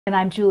And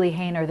I'm Julie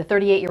Hayner. The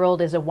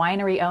 38-year-old is a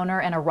winery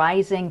owner and a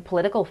rising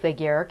political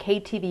figure.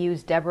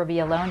 KTVU's Deborah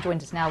Villalone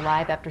joins us now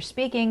live after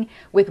speaking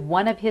with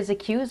one of his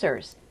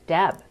accusers.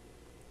 Deb.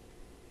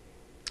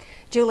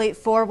 Julie,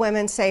 4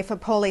 women say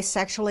Foppoli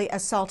sexually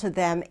assaulted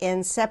them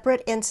in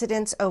separate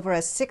incidents over a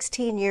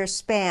 16-year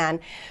span,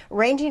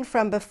 ranging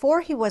from before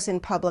he was in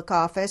public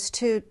office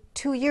to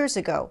 2 years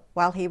ago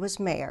while he was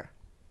mayor.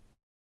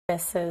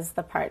 This is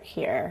the part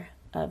here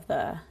of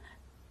the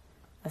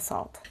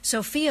assault.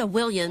 Sophia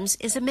Williams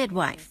is a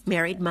midwife,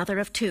 married mother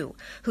of 2,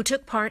 who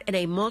took part in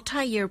a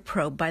multi-year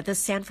probe by the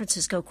San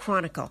Francisco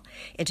Chronicle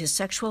into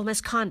sexual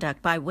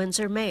misconduct by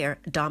Windsor Mayor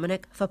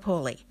Dominic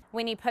Foppoli.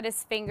 When he put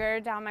his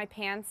finger down my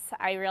pants,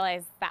 I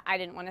realized that I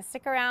didn't want to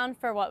stick around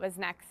for what was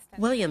next.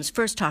 Williams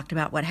first talked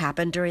about what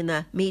happened during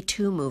the Me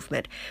Too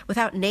movement.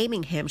 Without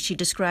naming him, she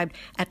described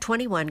at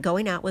 21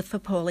 going out with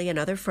Foppoli and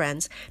other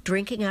friends,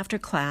 drinking after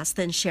class,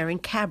 then sharing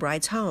cab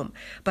rides home,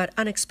 but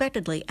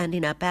unexpectedly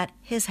ending up at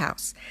his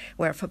house,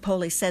 where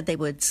Foppoli said they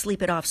would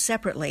sleep it off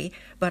separately,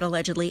 but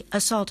allegedly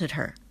assaulted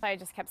her. I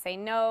just kept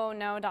saying, no,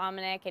 no,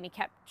 Dominic, and he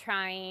kept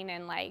trying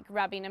and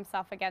rubbing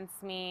himself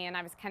against me, and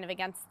I was kind of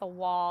against the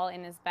wall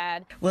in his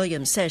bed.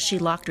 Williams says she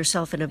locked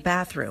herself in a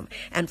bathroom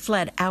and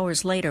fled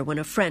hours later when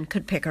a friend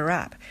could pick her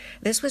up.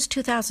 This was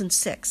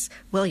 2006.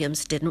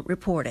 Williams didn't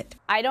report it.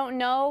 I don't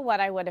know what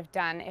I would have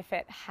done if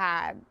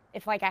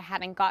I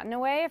hadn't gotten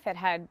away, if it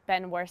had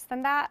been worse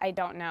than that. I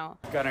don't know.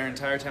 We've got our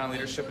entire town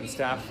leadership and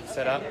staff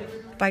set up.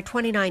 By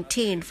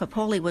 2019,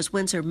 Foppoli was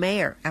Windsor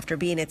mayor after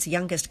being its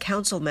youngest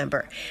council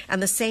member.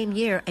 And the same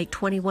year, a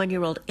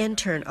 21-year-old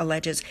intern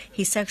alleges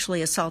he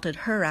sexually assaulted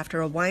her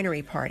after a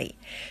winery party.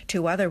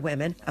 2 other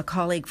women, a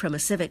colleague from a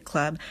civic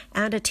club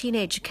and a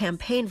teenage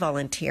campaign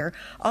volunteer,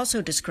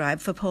 also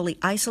described Foppoli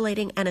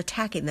isolating and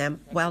attacking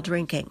them while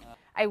drinking.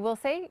 I will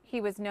say he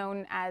was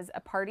known as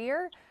a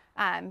partier.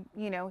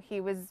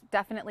 He was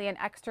definitely an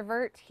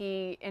extrovert.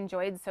 He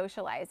enjoyed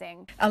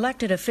socializing.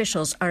 Elected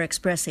officials are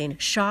expressing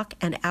shock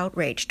and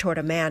outrage toward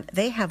a man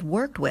they have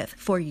worked with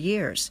for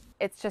years.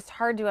 It's just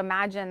hard to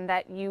imagine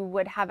that you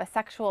would have a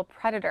sexual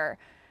predator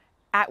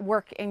at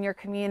work in your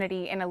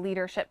community in a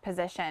leadership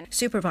position.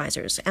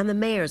 Supervisors and the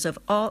mayors of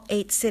all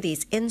 8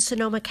 cities in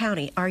Sonoma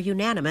County are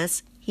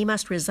unanimous he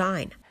must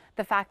resign.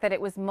 The fact that it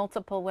was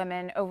multiple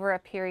women over a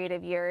period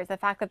of years, the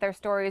fact that their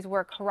stories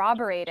were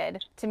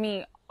corroborated, to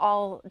me,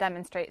 all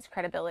demonstrates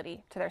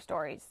credibility to their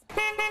stories.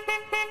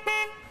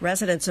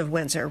 Residents of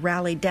Windsor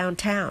rallied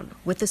downtown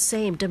with the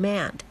same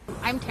demand.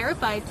 I'm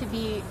terrified to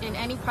be in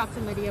any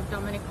proximity of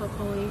Dominic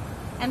Foppoli,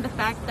 and the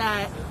fact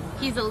that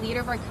he's a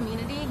leader of our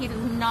community, he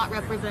does not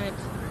represent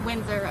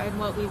Windsor and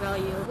what we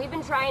value. We've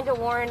been trying to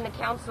warn the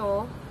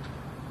council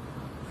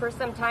for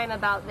some time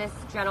about this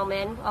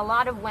gentleman. A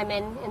lot of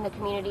women in the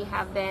community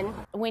have been.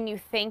 When you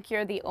think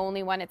you're the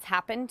only one it's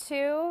happened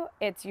to,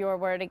 it's your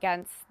word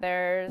against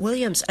theirs.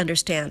 Williams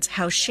understands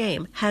how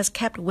shame has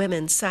kept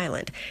women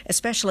silent,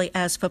 especially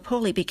as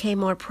Foppoli became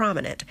more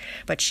prominent,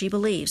 but she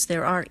believes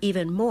there are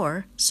even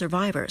more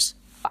survivors.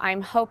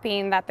 I'm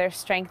hoping that there's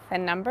strength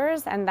in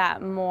numbers and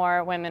that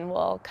more women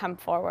will come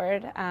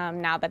forward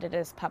now that it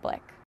is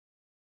public.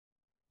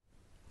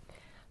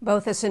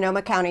 Both the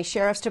Sonoma County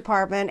Sheriff's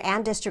Department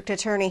and District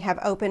Attorney have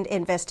opened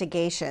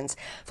investigations.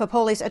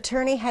 Foppoli's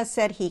attorney has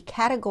said he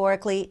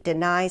categorically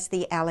denies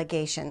the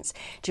allegations.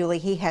 Julie,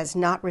 he has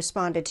not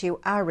responded to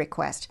our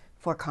request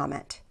for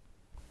comment.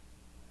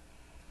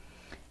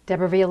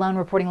 Deborah Villalone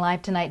reporting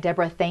live tonight.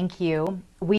 Deborah, thank you.